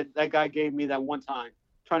feeling that guy gave me that one time,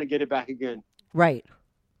 trying to get it back again. Right.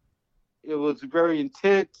 It was very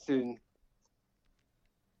intense, and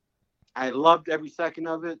I loved every second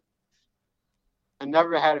of it. I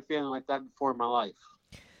never had a feeling like that before in my life.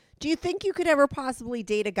 Do you think you could ever possibly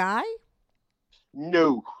date a guy?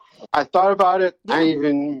 No. I thought about it.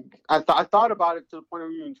 Yeah. I thought about it to the point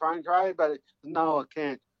of even trying to try it, but no, I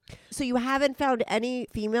can't. So you haven't found any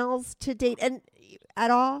females to date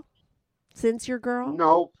at all since your girl?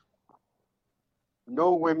 No.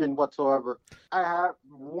 No women whatsoever. I have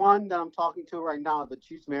one that I'm talking to right now, but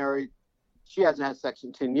she's married. She hasn't had sex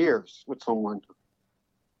in 10 years with someone.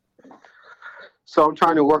 So I'm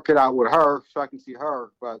trying to work it out with her so I can see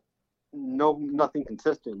her, but nothing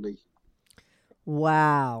consistently.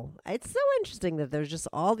 Wow. It's so interesting that there's just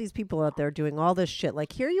all these people out there doing all this shit.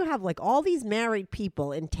 Like here you have like all these married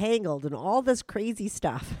people entangled in all this crazy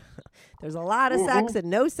stuff. There's a lot of sex and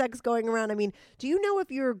no sex going around. I mean, do you know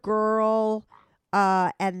if your girl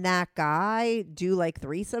and that guy do like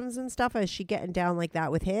threesomes and stuff? Is she getting down like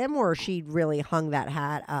that with him, or she really hung that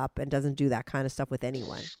hat up and doesn't do that kind of stuff with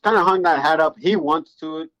anyone? Kind of hung that hat up. He wants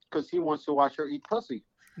to because he wants to watch her eat pussy.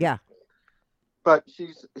 Yeah. But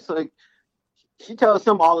it's like, she tells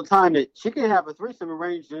him all the time that she can have a threesome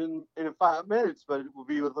arranged in 5 minutes, but it will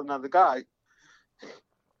be with another guy.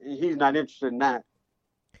 And he's not interested in that.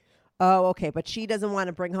 Oh, okay. But she doesn't want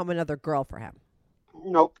to bring home another girl for him.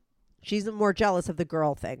 Nope. She's more jealous of the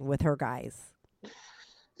girl thing with her guys.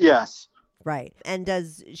 Yes. Right. And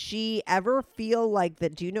does she ever feel like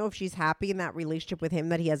that? Do you know if she's happy in that relationship with him,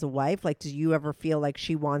 that he has a wife? Like, do you ever feel like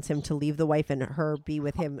she wants him to leave the wife and her be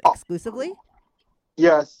with him exclusively?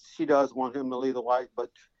 Yes, she does want him to leave the wife, but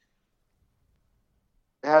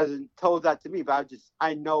hasn't told that to me. But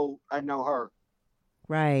I know her.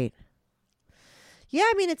 Right. Yeah,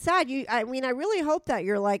 I mean, it's sad. I really hope that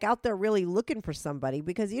you're like out there really looking for somebody,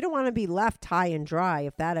 because you don't want to be left high and dry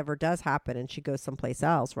if that ever does happen and she goes someplace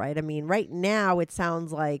else, right? I mean, right now it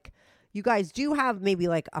sounds like you guys do have maybe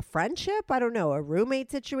like a friendship, I don't know, a roommate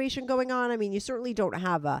situation going on. I mean, you certainly don't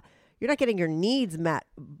have you're not getting your needs met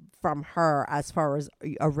from her as far as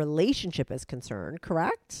a relationship is concerned,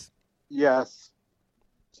 correct? Yes.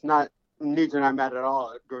 It's not, needs are not met at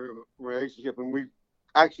all during a relationship. And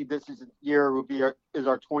this year is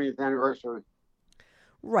our 20th anniversary.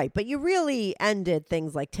 Right, but you really ended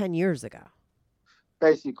things like 10 years ago.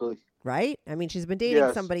 Basically. Right? I mean, she's been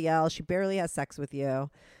dating somebody else. She barely has sex with you.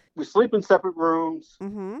 We sleep in separate rooms.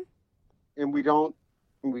 Mm-hmm. And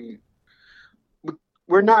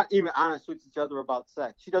we're not even honest with each other about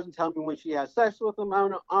sex. She doesn't tell me when she has sex with him. I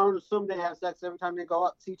don't assume they have sex every time they go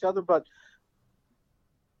out to see each other, but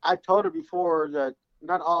I told her before that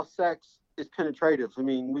not all sex is penetrative. I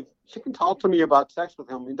mean, she can talk to me about sex with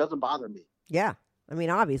him. It doesn't bother me. Yeah. I mean,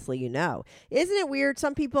 obviously, Isn't it weird?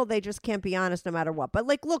 Some people, they just can't be honest no matter what. But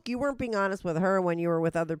like, look, you weren't being honest with her when you were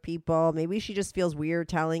with other people. Maybe she just feels weird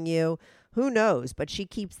telling you. Who knows? But she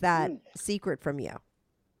keeps that secret from you.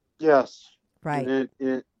 Yes. Right. And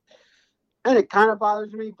it kind of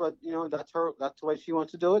bothers me, but that's the way she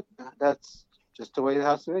wants to do it. That's just the way it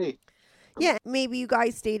has to be. Yeah, maybe you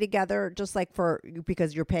guys stay together just like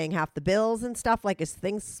because you're paying half the bills and stuff. Like, is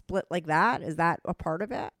things split like that? Is that a part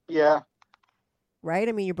of it? Yeah. Right?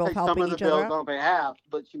 I mean, you're both Like helping some of the each other bills out. don't pay half,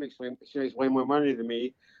 but she makes way more money than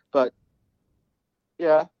me. But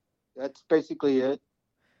yeah, that's basically it.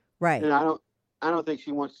 Right. And I don't think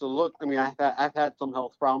she wants to look. I mean, I've had some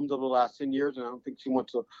health problems over the last 10 years, and I don't think she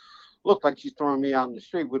wants to look like she's throwing me out in the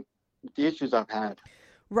street with the issues I've had.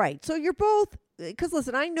 Right. So you're both, because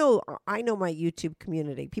listen, I know my YouTube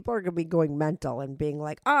community. People are going to be going mental and being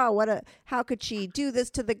like, oh, how could she do this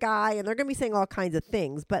to the guy? And they're going to be saying all kinds of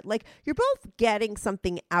things. But like, you're both getting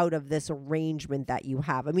something out of this arrangement that you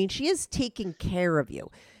have. I mean, she is taking care of you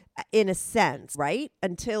in a sense, right?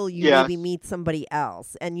 Until you maybe meet somebody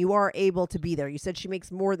else and you are able to be there. You said she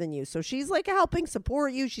makes more than you. So she's like helping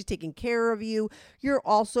support you. She's taking care of you. You're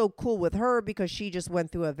also cool with her because she just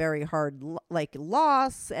went through a very hard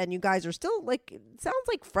loss, and you guys are still like, it sounds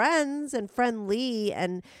like friends and friendly,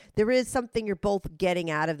 and there is something you're both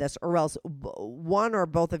getting out of this, or else one or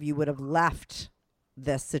both of you would have left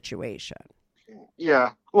this situation.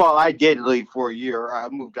 Yeah. Well, I did leave for a year. I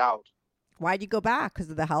moved out. Why'd you go back? Because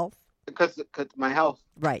of the health? Because my health.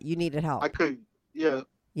 Right. You needed help. I could, yeah.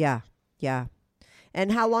 Yeah. Yeah.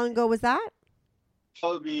 And how long ago was that?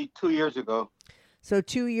 Probably 2 years ago. So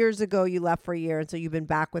 2 years ago, you left for a year, and so you've been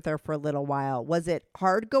back with her for a little while. Was it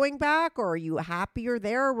hard going back, or are you happier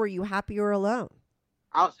there, or were you happier alone?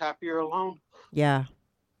 I was happier alone. Yeah.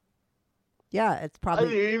 Yeah, it's probably...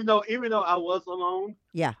 I mean, even though I was alone,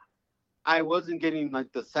 yeah, I wasn't getting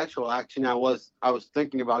like the sexual action I was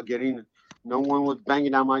thinking about getting. No one was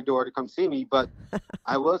banging on my door to come see me, but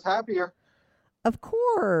I was happier. Of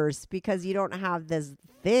course, because you don't have this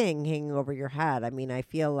thing hanging over your head. I mean, I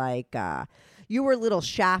feel like you were a little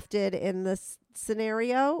shafted in this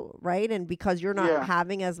scenario, right? And because you're not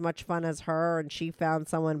having as much fun as her, and she found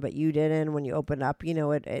someone but you didn't when you opened up, you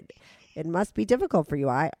know, it must be difficult for you.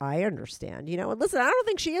 I understand, you know. And listen, I don't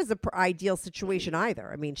think she is the ideal situation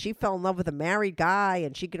either. I mean, she fell in love with a married guy,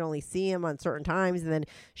 and she could only see him on certain times, and then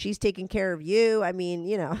she's taking care of you. I mean,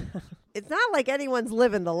 you know, it's not like anyone's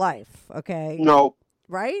living the life, okay? No.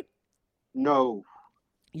 Right? No.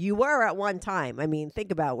 You were at one time. I mean,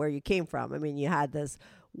 think about where you came from. I mean, you had this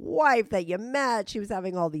wife that you met. She was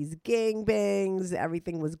having all these gangbangs.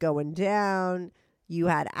 Everything was going down. You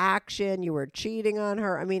had action. You were cheating on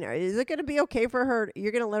her. I mean, is it going to be okay for her?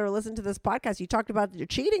 You're going to let her listen to this podcast. You talked about you're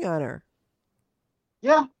cheating on her.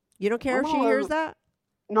 Yeah. You don't care if she hears that?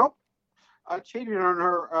 Nope. I cheated on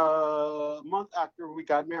her a month after we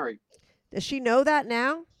got married. Does she know that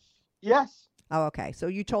now? Yes. Oh, okay. So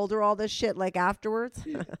you told her all this shit like afterwards?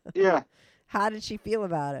 Yeah. How did she feel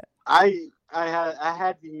about it? I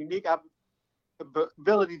had the unique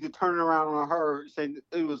ability to turn it around on her, saying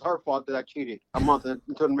it was her fault that I cheated a month into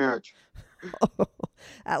the marriage.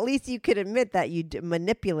 At least you could admit that you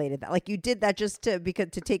manipulated that. Like you did that just to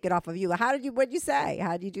take it off of you. What'd you say?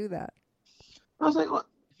 How did you do that? I was like, look,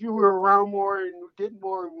 if you were around more and did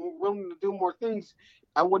more, and were willing to do more things,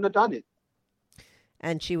 I wouldn't have done it.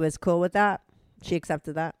 And she was cool with that? She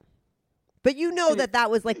accepted that? But you know that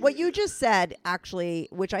was like what you just said, actually,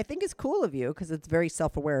 which I think is cool of you because it's very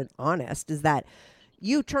self-aware and honest, is that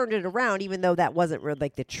you turned it around even though that wasn't really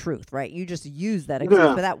like the truth, right? You just used that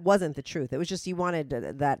excuse, but that wasn't the truth. It was just you wanted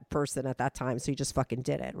that person at that time, so you just fucking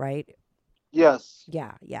did it, right? Yes.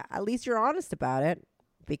 Yeah, yeah. At least you're honest about it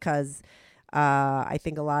because I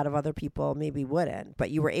think a lot of other people maybe wouldn't.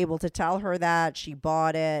 But you were able to tell her that. She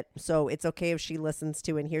bought it. So it's okay if she listens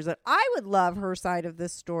to and hears it. I would love her side of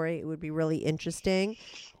this story. It would be really interesting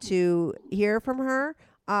to hear from her.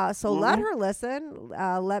 So let her listen.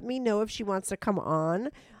 Let me know if she wants to come on.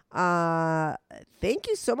 Thank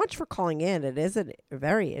you so much for calling in. It is a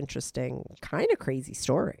very interesting, kind of crazy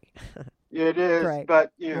story. Yeah, it is. Right.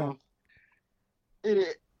 But, you know,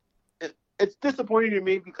 it's disappointing to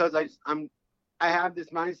me because I have this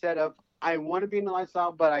mindset of I want to be in the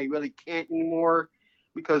lifestyle, but I really can't anymore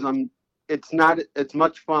because it's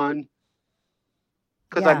much fun.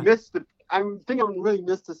 Because I don't really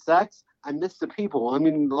miss the sex. I miss the people. I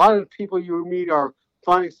mean, a lot of the people you meet are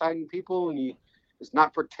fun, exciting people, and it's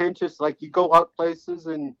not pretentious. Like you go out places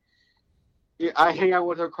and I hang out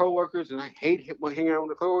with her coworkers, and I hate hanging out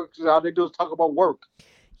with the coworkers. All they do is talk about work.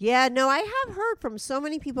 Yeah, no, I have heard from so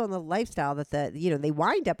many people in the lifestyle that they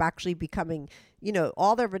wind up actually becoming,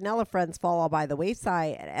 all their vanilla friends fall all by the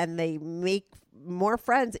wayside, and they make more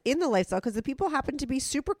friends in the lifestyle because the people happen to be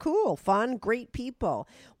super cool, fun, great people.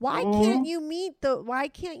 Why can't you why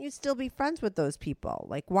can't you still be friends with those people?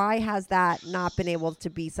 Like, why has that not been able to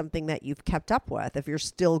be something that you've kept up with if you're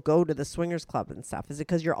still go to the swingers club and stuff? Is it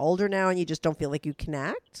because you're older now and you just don't feel like you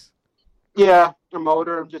connect? Yeah, I'm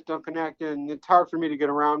older. I'm just unconnected, and it's hard for me to get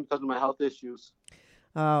around because of my health issues.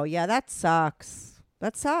 Oh, yeah, that sucks.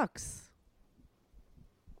 That sucks.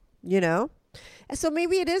 You know? So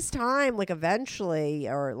maybe it is time, like eventually,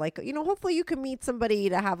 or like, hopefully you can meet somebody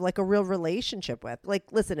to have like a real relationship with.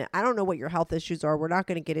 Like, listen, I don't know what your health issues are. We're not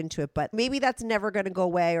going to get into it, but maybe that's never going to go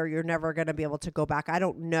away or you're never going to be able to go back. I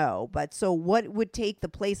don't know. But so what would take the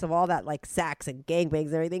place of all that like sex and gangbangs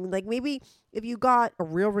and everything? Like maybe if you got a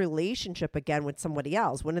real relationship again with somebody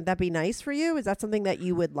else, wouldn't that be nice for you? Is that something that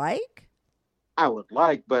you would like? I would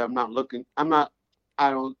like, but I'm not looking. I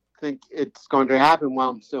don't think it's going to happen while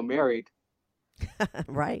I'm still married.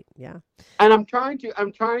 Right. Yeah. And I'm trying to throw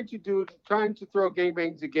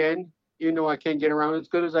gangbangs again. I can't get around as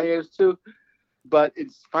good as I used to, but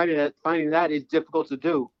it's finding that is difficult to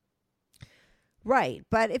do. Right.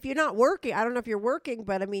 But if you're not working, I don't know if you're working,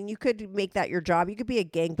 but I mean, you could make that your job. You could be a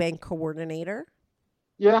gangbang coordinator.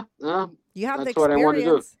 Yeah. You have the that's what I want to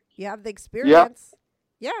do. experience. You have the experience.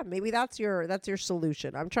 Yeah, maybe that's your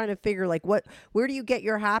solution. I'm trying to figure like where do you get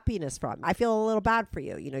your happiness from? I feel a little bad for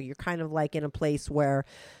you. You're kind of like in a place where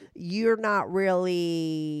you're not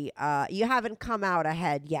really you haven't come out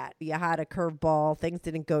ahead yet. You had a curveball, things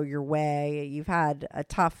didn't go your way. You've had a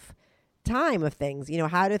tough time of things.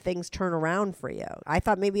 How do things turn around for you? I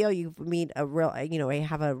thought maybe you meet a real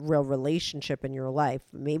have a real relationship in your life.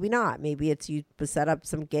 Maybe not. Maybe it's you set up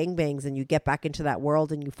some gangbangs and you get back into that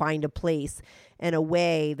world and you find a place and a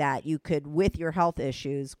way that you could, with your health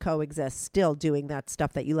issues, coexist, still doing that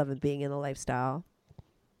stuff that you love and being in a lifestyle.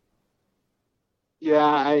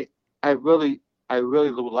 Yeah, I really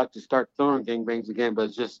would like to start throwing gangbangs again, but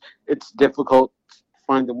it's difficult to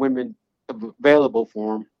find the women available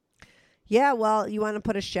for them. Yeah, well, you want to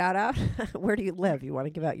put a shout out? Where do you live? You want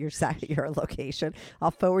to give out your location? I'll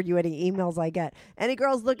forward you any emails I get. Any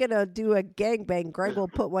girls looking to do a gangbang, Greg will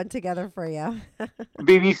put one together for you.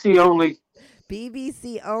 BBC only.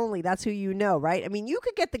 BBC only. That's who you know, right? I mean, you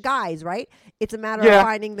could get the guys, right? It's a matter of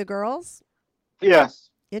finding the girls?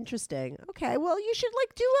 Yes. Interesting. Okay, well, you should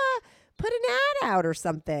put an ad out or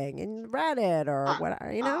something in Reddit or what,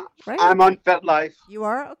 right? I'm on FetLife. You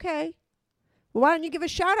are? Okay. Well, why don't you give a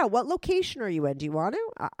shout out? What location are you in? Do you want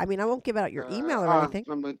to? I mean, I won't give out your email or anything.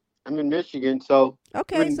 I'm in Michigan, so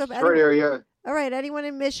okay. So short area. All right, anyone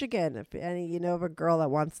in Michigan, if any of a girl that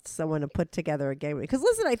wants someone to put together a game, because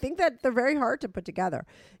listen, I think that they're very hard to put together.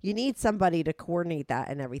 You need somebody to coordinate that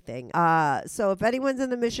and everything. So if anyone's in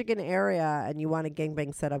the Michigan area and you want a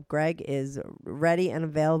gangbang set up, Greg is ready and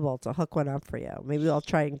available to hook one up for you. Maybe I'll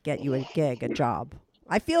try and get you a gig, a job.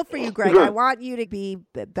 I feel for you, Greg. I want you to be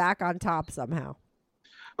back on top somehow.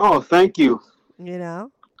 Oh, thank you.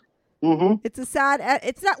 Mm-hmm. It's a sad,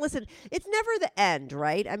 it's not, listen, it's never the end,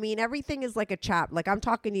 right? I mean, everything is like a chap. Like I'm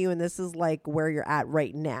talking to you and this is like where you're at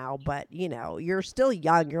right now, but you're still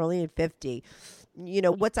young. You're only at 50.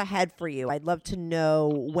 What's ahead for you? I'd love to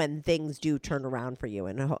know when things do turn around for you,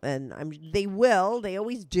 and they will. They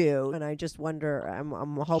always do, and I just wonder.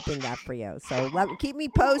 I'm hoping that for you. So keep me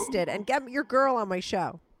posted and get your girl on my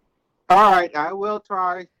show. All right, I will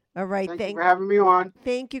try. All right, thank you for having me on.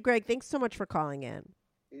 Thank you, Greg. Thanks so much for calling in.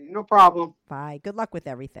 No problem. Bye. Good luck with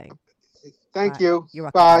everything. Thank you.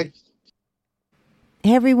 You're welcome. Bye.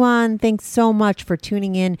 Hey everyone, thanks so much for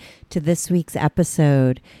tuning in to this week's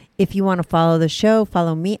episode. If you want to follow the show,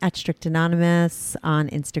 follow me at Strict Anonymous on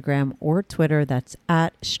Instagram or Twitter. That's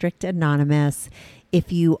at Strict Anonymous.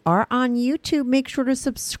 If you are on YouTube, make sure to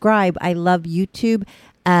subscribe. I love YouTube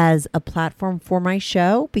as a platform for my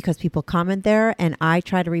show because people comment there and I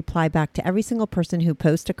try to reply back to every single person who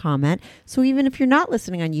posts a comment. So even if you're not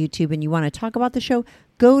listening on YouTube and you want to talk about the show,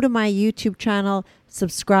 go to my YouTube channel,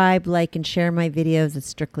 subscribe, like, and share my videos. It's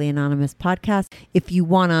Strictly Anonymous Podcast. If you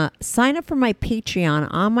want to sign up for my Patreon,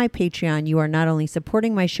 on my Patreon, you are not only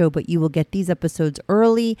supporting my show, but you will get these episodes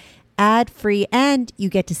early, ad-free, and you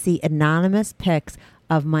get to see anonymous pics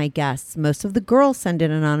of my guests. Most of the girls send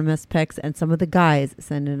in anonymous pics and some of the guys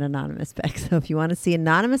send in anonymous pics. So if you want to see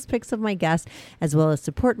anonymous pics of my guests, as well as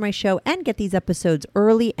support my show and get these episodes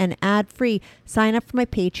early and ad-free, sign up for my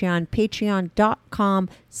Patreon,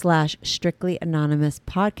 patreon.com/Strictly Anonymous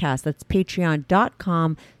Podcast. That's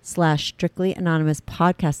patreon.com/Strictly Anonymous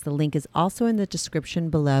Podcast. The link is also in the description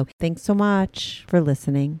below. Thanks so much for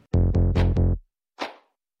listening.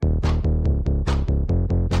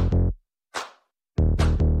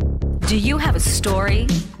 Do you have a story,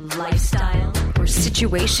 lifestyle, or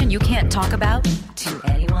situation you can't talk about to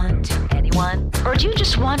anyone? Or do you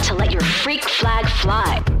just want to let your freak flag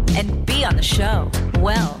fly and be on the show?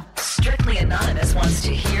 Well, Strictly Anonymous wants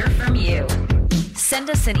to hear from you. send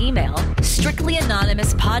us an email,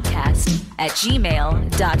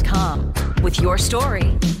 strictlyanonymouspodcast@gmail.com, with your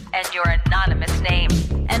story and your anonymous name.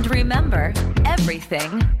 And remember,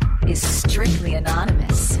 everything is strictly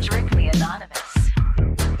anonymous. Strictly anonymous.